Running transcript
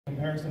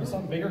comparison to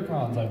some bigger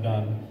cons I've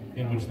done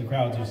in which the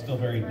crowds are still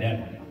very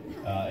dead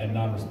and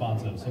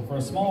non-responsive. So for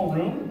a small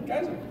room, you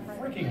guys are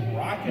freaking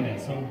rocking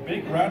it. So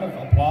big round of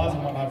applause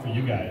and whatnot for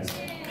you guys.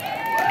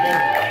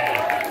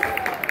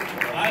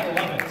 I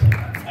love it.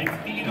 I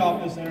feed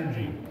off this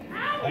energy.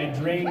 I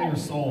drain your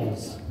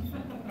souls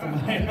for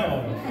my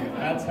own.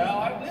 That's how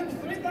I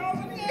lived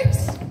 3,000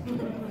 years.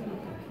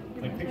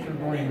 Like picture of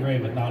Dorian Gray,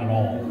 but not at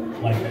all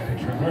like that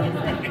picture of Dorian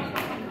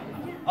Gray.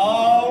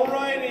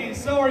 Alrighty,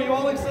 so are you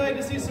all excited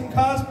to see some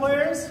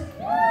cosplayers?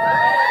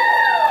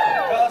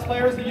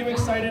 Cosplayers, are you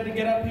excited to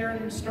get up here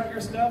and strut your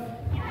stuff?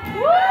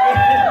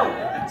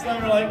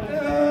 Some are like,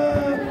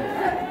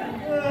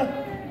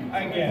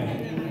 again,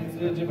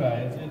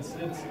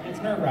 it's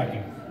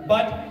nerve-wracking.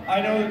 But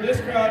I know that this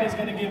crowd is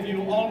going to give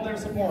you all of their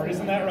support.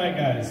 Isn't that right,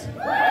 guys?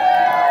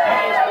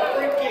 That is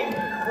freaking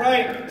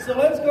right. So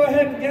let's go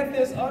ahead and get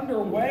this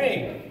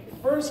underway.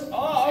 First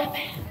off,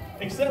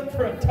 except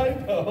for a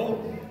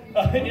typo,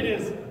 it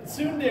is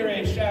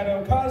Tsundere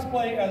Shadow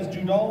cosplay as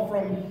Judal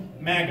from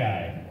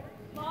Magi.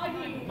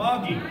 Magi.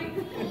 Magica.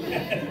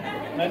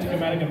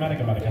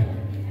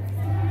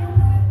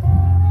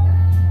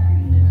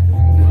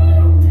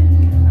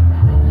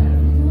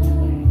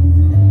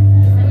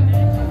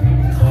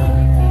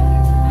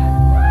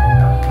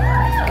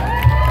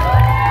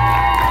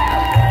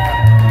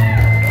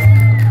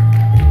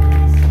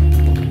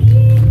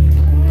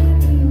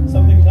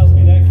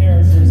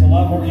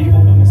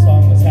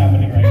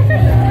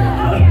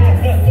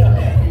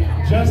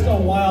 Just a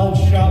wild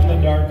shot in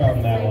the dark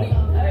on that one.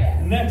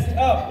 Next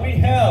up, we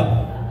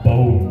have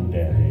Bone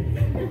Daddy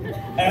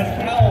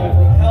as Howl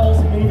from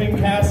Howl's Moving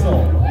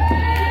Castle.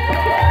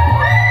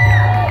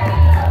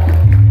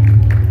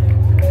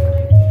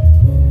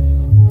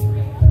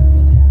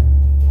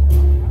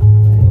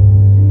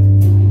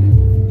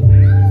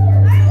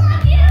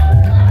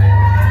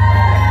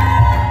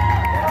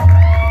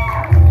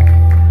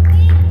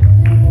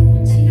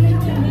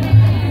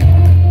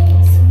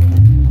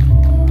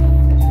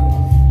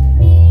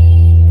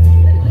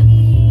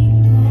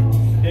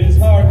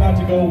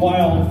 Go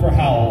wild for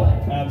Howl,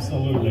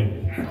 absolutely.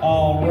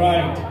 All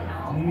right,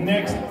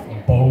 next,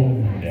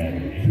 Bone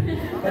Daddy.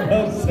 I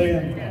love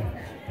saying that.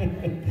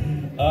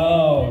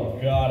 Oh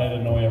God, I'd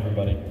annoy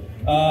everybody.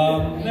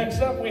 Next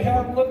up, we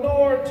have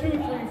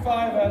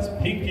Lenore235 as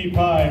Pinkie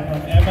Pie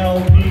from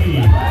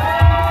MLP.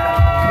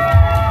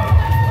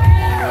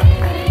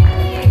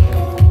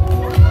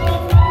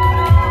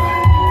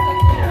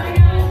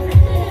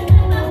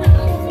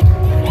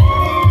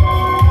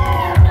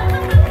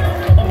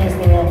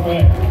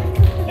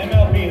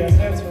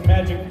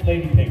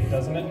 Lady Pig,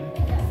 doesn't it?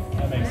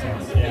 That makes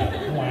sense,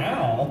 yeah.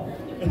 Wow.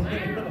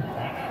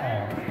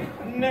 Wow.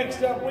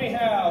 Next up we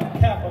have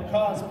Kappa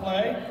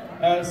Cosplay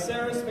as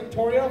Ceres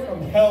Victoria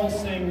from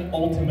Hellsing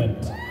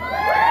Ultimate.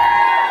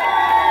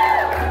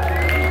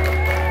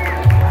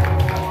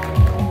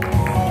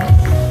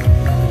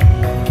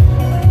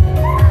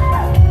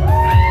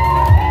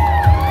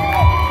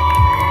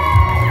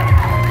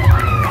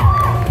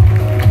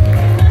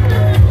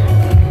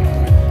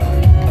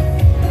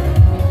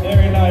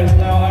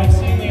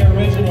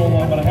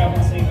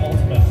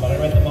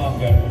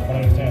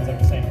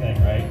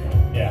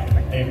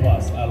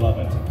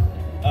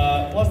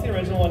 Plus the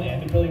original one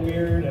ended really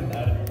weird, and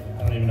I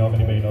don't even know if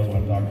anybody knows what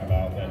I'm talking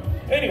about. But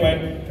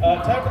anyway,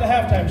 time for the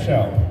halftime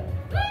show.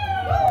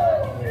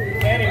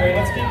 Anyway,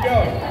 let's keep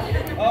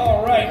going.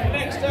 All right,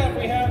 next up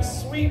we have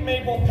Sweet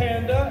Maple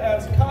Panda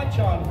as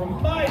Kacchan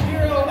from My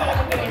Hero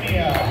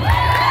Academia.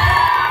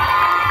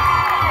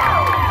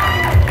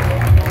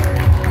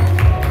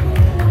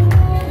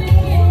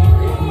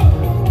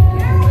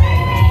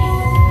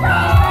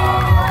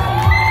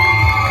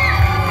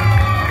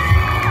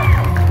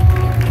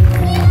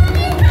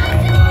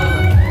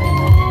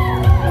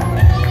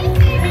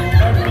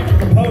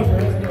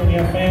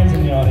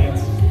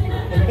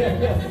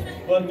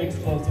 What an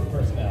explosive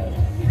personality.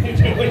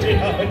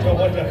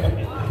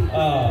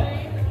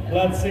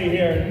 Let's see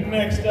here.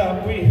 Next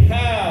up, we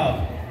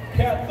have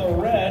Cat the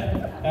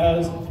Red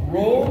as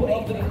Robe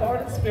of the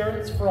Departed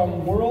Spirits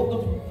from World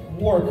of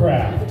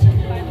Warcraft.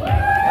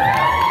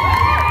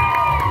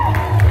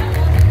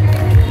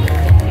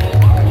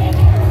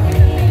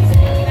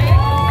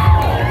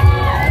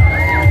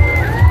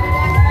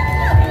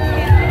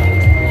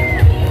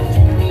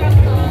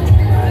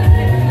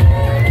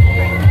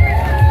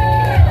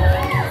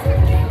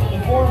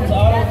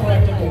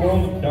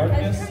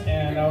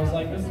 And I was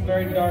like, this is a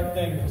very dark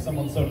thing for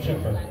someone so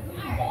chipper.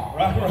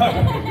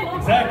 Right,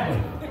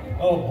 exactly.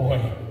 Oh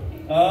boy.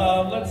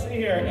 Let's see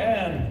here.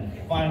 And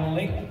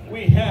finally,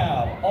 we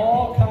have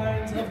all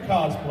kinds of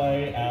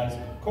cosplay as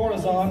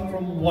Corazon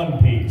from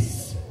One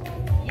Piece.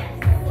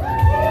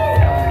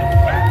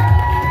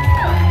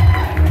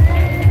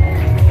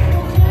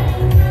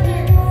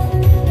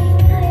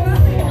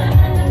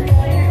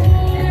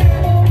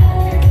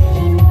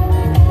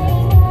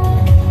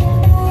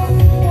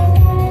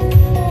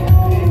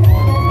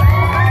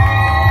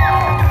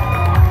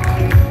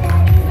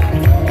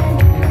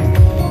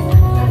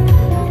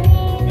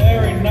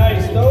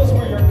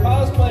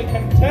 Cosplay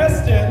cosplay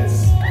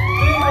contestants. Big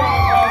round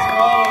of applause for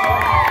all of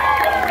them.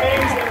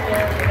 Amazing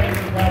work,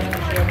 amazing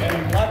craftsmanship,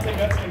 and lots of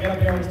guts to get up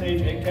here on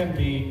stage. It can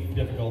be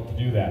difficult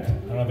to do that. I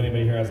don't know if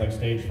anybody here has like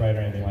stage fright or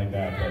anything like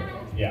that, but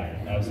yeah,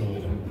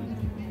 absolutely.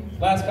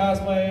 Last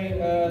cosplay,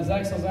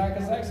 Zaxel Zach.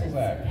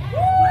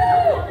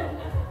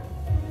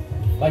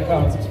 Like,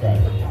 comment,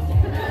 subscribe.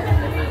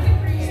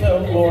 So,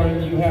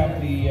 Lauren, you have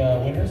the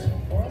winners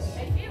for us?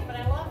 I do, but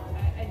I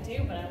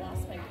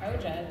lost my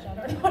co-judge. I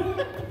don't know what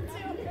to do.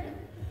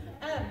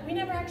 We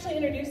never actually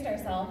introduced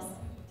ourselves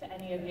to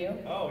any of you.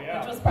 Oh, yeah.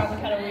 Which was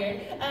probably kind of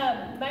weird.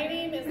 My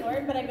name is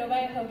Lauren, but I go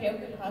by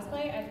Hogyoku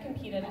Cosplay. I've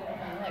competed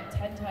like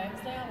 10 times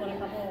now, won a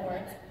couple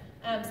awards.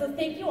 So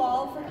thank you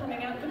all for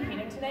coming out and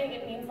competing today.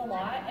 It means a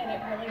lot, and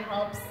it really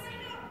helps.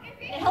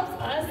 It helps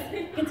us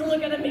get to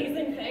look at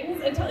amazing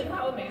things and tell you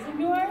how amazing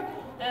you are.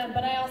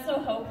 But I also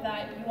hope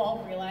that you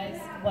all realize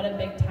what a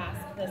big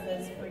task this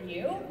is for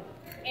you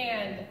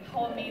and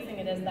how amazing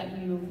it is that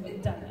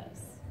you've done this.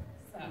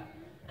 So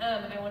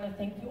I want to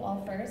thank you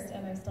all first,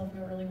 and I still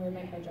feel really weird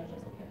my co-judges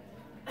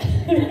are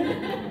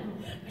here.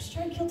 I should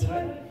try and kill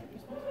time.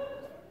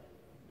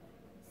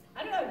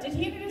 I don't know, did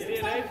he introduce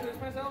himself? Did I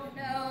introduce myself?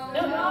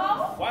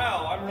 No.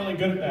 Wow, I'm really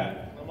good at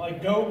that. I'm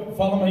like, go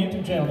follow my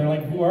YouTube channel. They're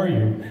like, who are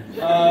you?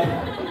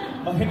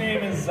 My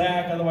name is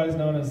Zach, otherwise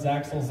known as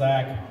Zaxel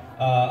Zach.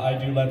 I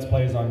do Let's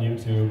Plays on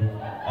YouTube,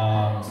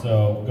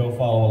 so go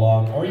follow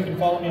along. Or you can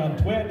follow me on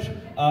Twitch,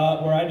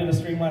 where I did a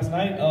stream last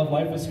night of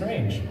Life is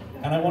Strange.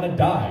 And I want to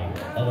die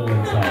a little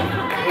inside.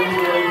 It was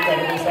really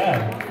incredibly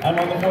sad. I'm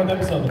on the 4th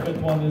episode, the 5th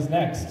one is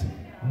next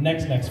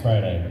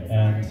Friday.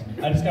 And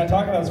I just got to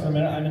talk about this for a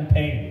minute. I'm in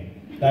pain.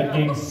 That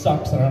game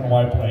sucks, and I don't know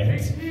why I play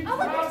it. Oh,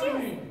 look, there's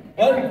you.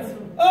 What?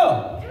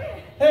 Oh,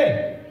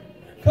 hey,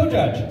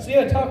 co-judge. So you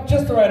had to talk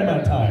just the right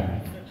amount of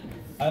time.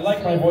 I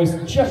like my voice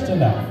just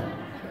enough.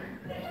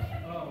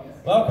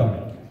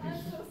 Welcome. I'm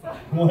so sorry.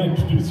 Want to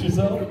introduce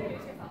yourself?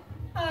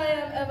 Hi,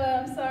 I'm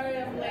Emma. I'm sorry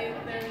I'm late.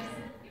 There's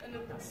an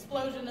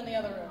explosion in the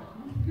other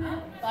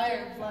room.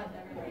 Fire and flood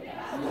everywhere.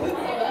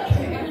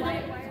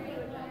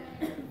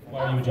 Why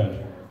are you a judge?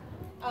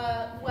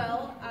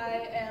 Well,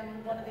 I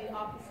am one of the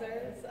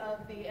officers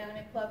of the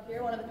Anime Club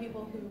here, one of the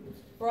people who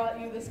brought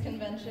you this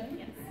convention.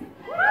 Yes.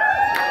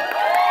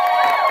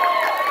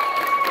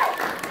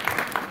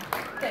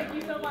 Thank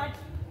you so much.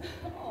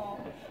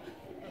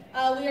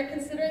 We are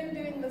considering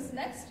doing this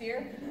next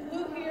year.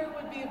 Who here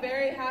would be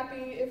very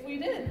happy if we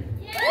did?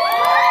 Yeah.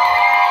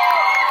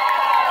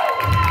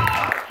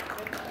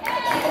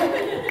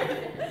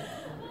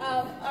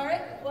 All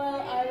right,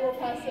 well, I will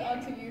pass it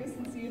on to you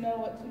since you know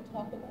what to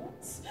talk about.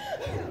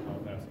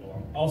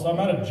 Also, I'm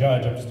not a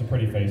judge, I'm just a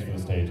pretty face for the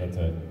stage, that's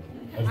it.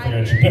 I just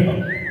figured I should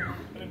know.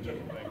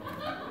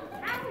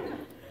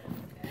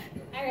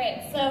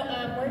 Alright, so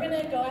we're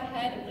going to go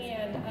ahead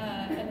and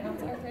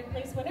announce our 3rd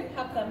place winner,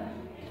 have them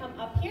come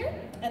up here,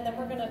 and then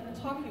we're going to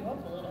talk you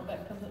up a little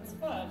bit because it's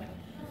fun.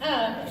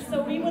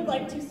 So we would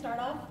like to start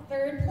off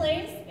 3rd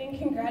place and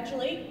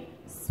congratulate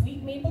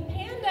Sweet Maple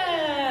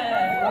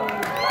Panda.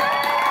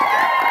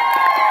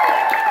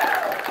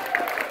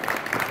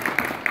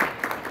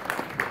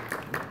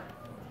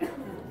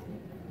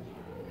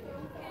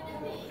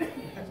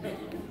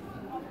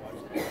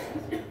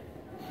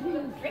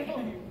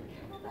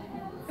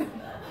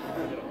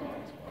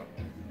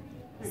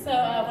 So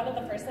one of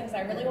the first things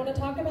I really want to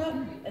talk about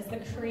is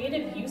the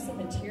creative use of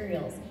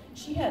materials.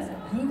 She has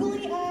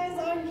googly eyes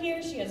on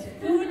here, she has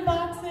food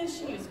boxes,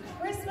 she used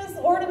Christmas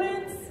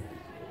ornaments.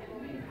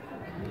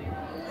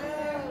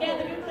 Yeah,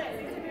 the googly eyes.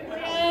 These are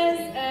googly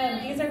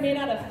eyes. These are made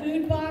out of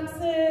food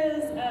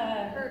boxes.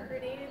 Her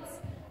grenades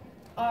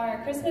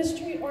are Christmas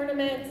tree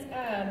ornaments.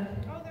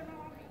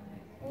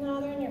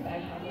 No, they're in your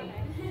bag probably.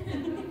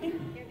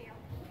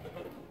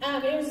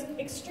 It was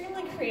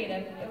extremely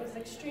creative. It was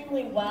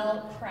extremely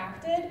well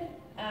crafted,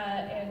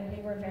 and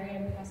we were very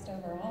impressed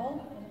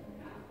overall.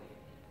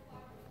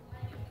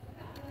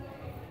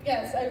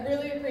 Yes, I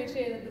really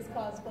appreciated this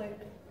cosplay.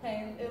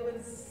 And it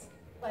was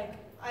like,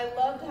 I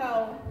loved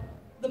how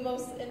the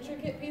most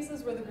intricate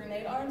pieces were the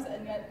grenade arms,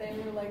 and yet they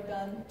were like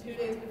done 2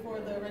 days before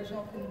the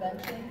original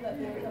convention that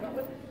they would come up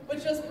with,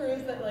 which just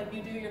proves that like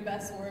you do your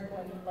best work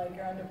when like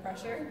you're under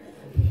pressure.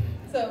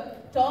 So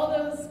to all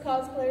those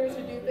cosplayers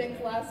who do things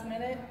last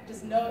minute,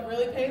 just know it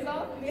really pays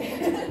off.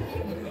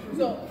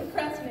 So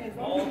procrastinate.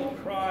 All the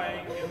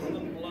crying and the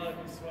blood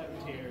and sweat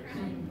and tears.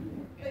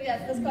 But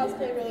yes, this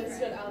cosplay really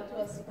stood out to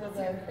us for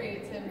the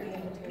creativity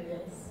and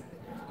materials.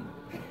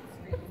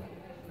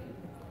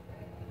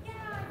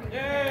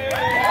 Yay!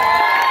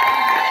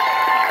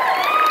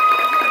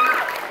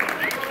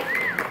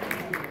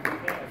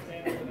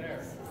 Stand over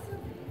there.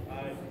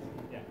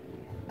 Yeah.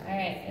 All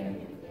right, and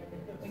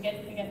we get.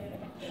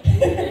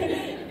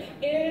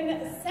 In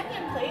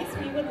 2nd place,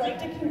 we would like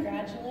to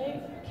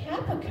congratulate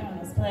Kappa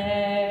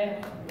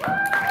Cosplay.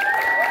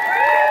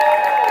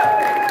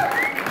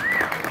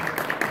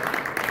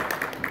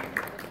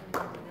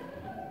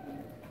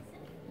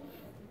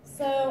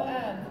 So,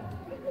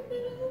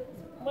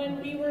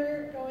 when we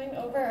were going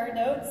over our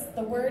notes,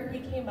 the word we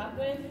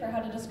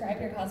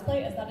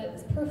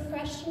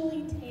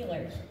professionally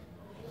tailored.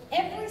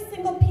 Every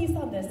single piece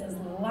on this is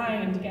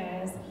lined,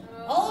 guys.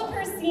 All of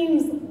her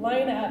seams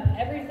line up.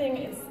 Everything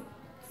is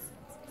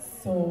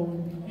so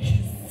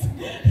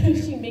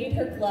nice. She made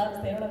her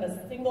gloves. They don't have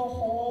a single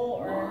hole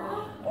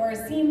or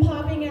a seam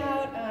popping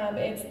out.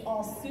 It's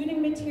all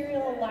suiting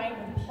material lined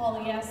with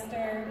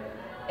polyester.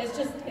 It's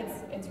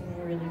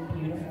really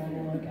beautiful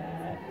to look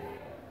at.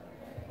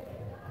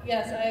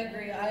 Yes, I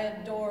agree. I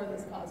adore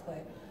this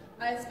cosplay.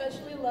 I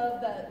especially love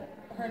that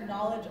her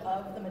knowledge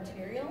of the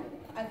material.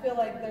 I feel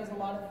like there's a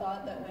lot of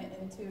thought that went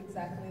into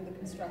exactly the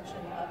construction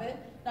of it,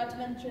 not to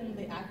mention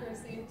the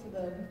accuracy to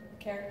the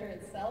character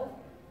itself.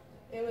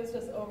 It was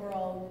just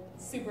overall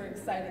super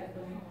exciting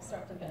from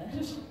start to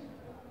finish.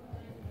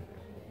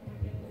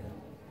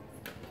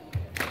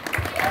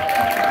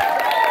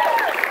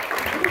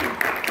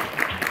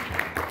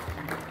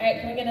 All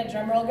right, can we get a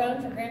drum roll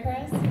going for grand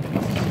prize?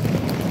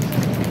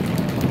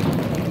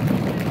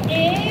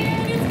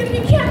 And it's gonna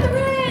be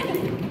Catherine!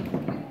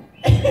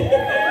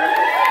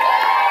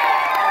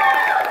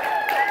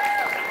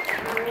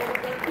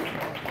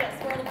 Yes,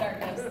 World of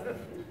Darkness.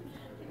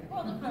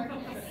 World of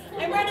Darkness.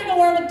 I'm running a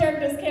World of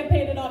Darkness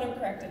campaign and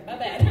auto-corrected, my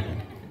bad.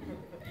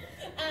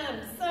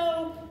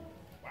 So,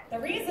 the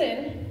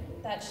reason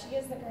that she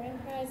is the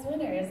grand prize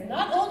winner is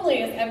not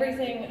only is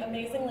everything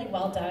amazingly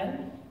well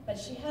done, but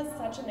she has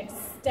such an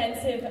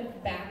extensive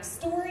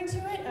backstory to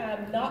it.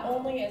 Not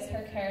only is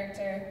her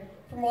character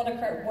from World of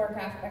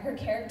Warcraft, but her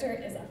character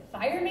is a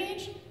fire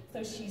mage,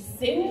 so she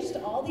singed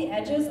all the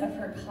edges of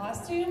her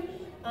costume.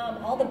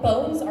 All the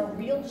bones are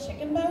real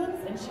chicken bones,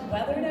 and she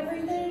weathered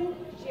everything.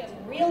 She has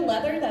real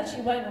leather that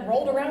she went and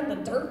rolled around the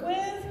dirt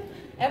with.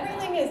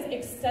 Everything is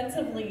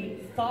extensively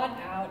thought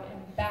out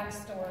and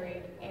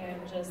backstoried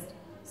and just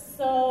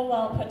so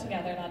well put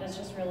together that it's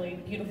just really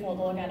beautiful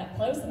to look at up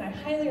close, and I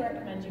highly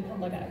recommend you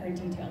come look at her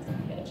details if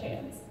you get a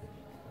chance.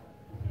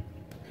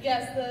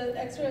 Yes, the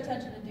extra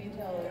attention to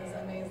detail is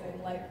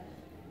amazing. Like,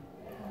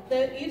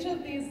 each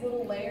of these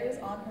little layers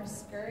on her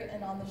skirt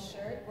and on the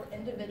shirt were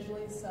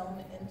individually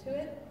sewn into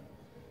it.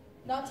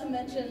 Not to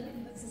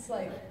mention, this is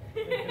like,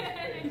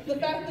 the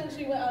fact that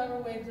she went out of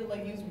her way to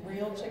like use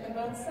real chicken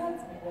bones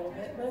saddens me a little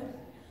bit,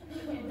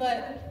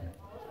 but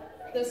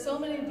there's so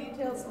many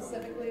details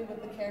specifically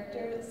with the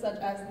character, such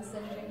as the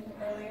singeing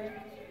from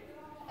earlier,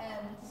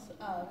 and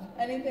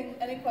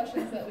any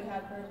questions that we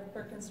had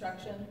for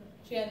construction,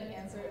 she had an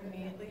answer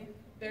immediately.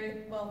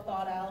 Very well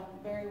thought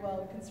out, very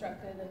well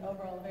constructed, and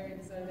overall very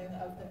deserving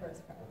of the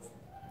first prize.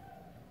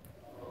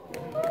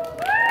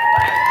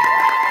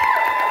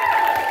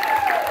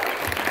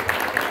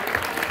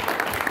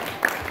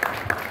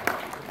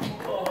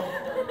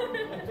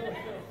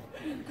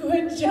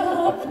 Good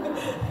job.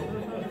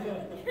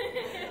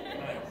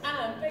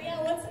 But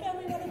yeah, once again,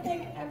 we want to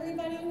thank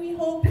everybody. We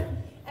hope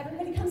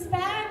everybody comes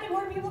back and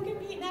more people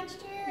compete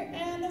next year.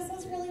 And this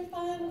was really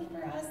fun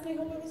for us, and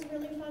I hope it was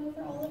really fun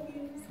for all of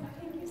you. So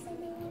thank you so much.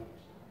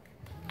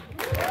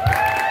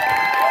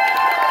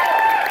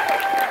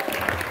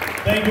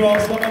 Thank you all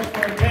so much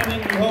for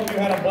attending. We hope you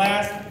had a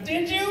blast.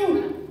 Did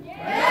you?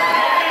 Yeah!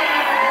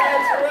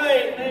 That's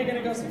right. Now you're going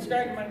to go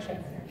subscribe to my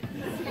channel.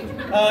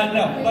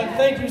 No, but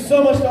thank you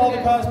so much to all the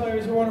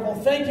cosplayers. You're wonderful.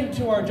 Thank you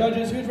to our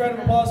judges. Huge round of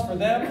applause for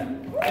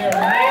them. They are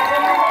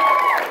amazing.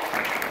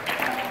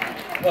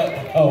 What?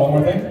 Oh, one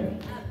more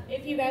thing?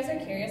 If you guys are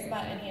curious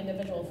about any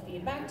individual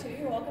feedback too,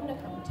 you're welcome to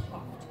come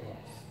talk to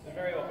us. They're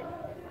very open.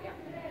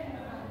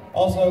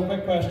 Also,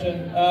 quick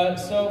question.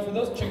 So for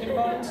those chicken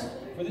bones,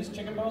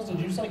 did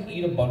you just like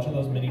eat a bunch of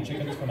those mini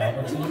chickens from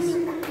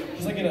Albertsons?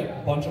 Just like get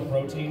a bunch of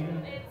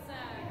protein?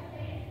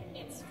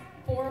 It's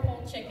 4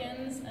 whole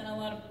chickens and a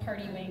lot of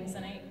party wings,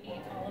 and I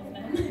ate all of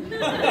them.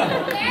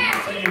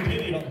 So you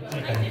did eat all the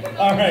chicken.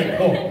 All right,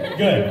 cool.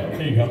 Good.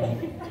 There you go.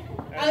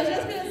 I was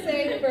just gonna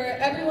say, for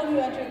everyone who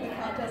entered the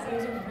contest, it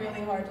was a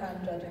really hard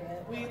time judging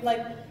it.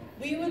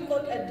 We would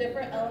look at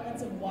different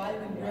elements of why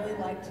we really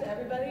liked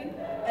everybody,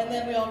 and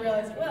then we all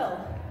realized,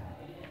 well,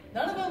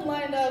 none of them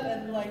lined up,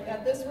 and like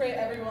at this rate,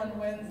 everyone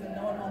wins, and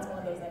no one wants one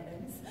of those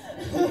endings.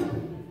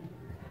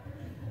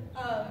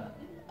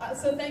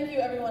 So thank you,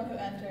 everyone who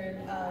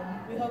entered.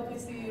 We hope we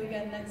see you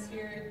again next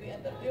year if we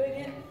end up doing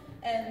it,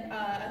 and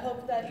I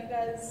hope that you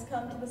guys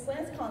come to the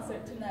Slants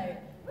concert tonight.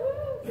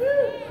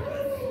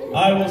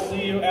 I will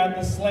see you at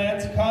the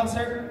Slants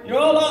concert. You're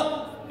all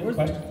up. You have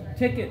a question?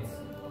 Tickets.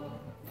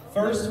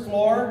 First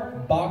floor,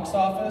 box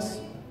office,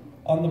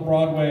 on the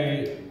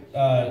Broadway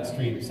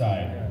street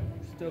side.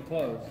 Still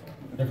closed.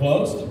 They're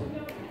closed?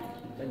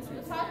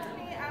 Talk to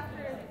me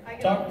after I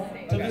get Talk off the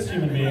stage. to this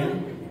human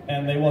being,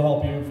 and they will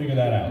help you figure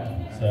that out.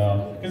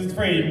 So, because it's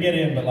free, you can get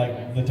in, but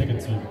like the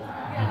tickets are,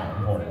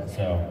 important.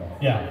 So,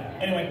 yeah.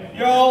 Anyway,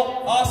 you're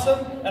all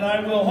awesome, and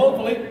I will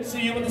hopefully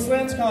see you at the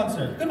Slants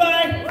concert.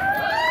 Goodbye.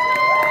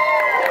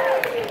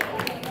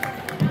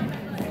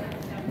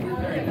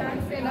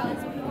 Stand up.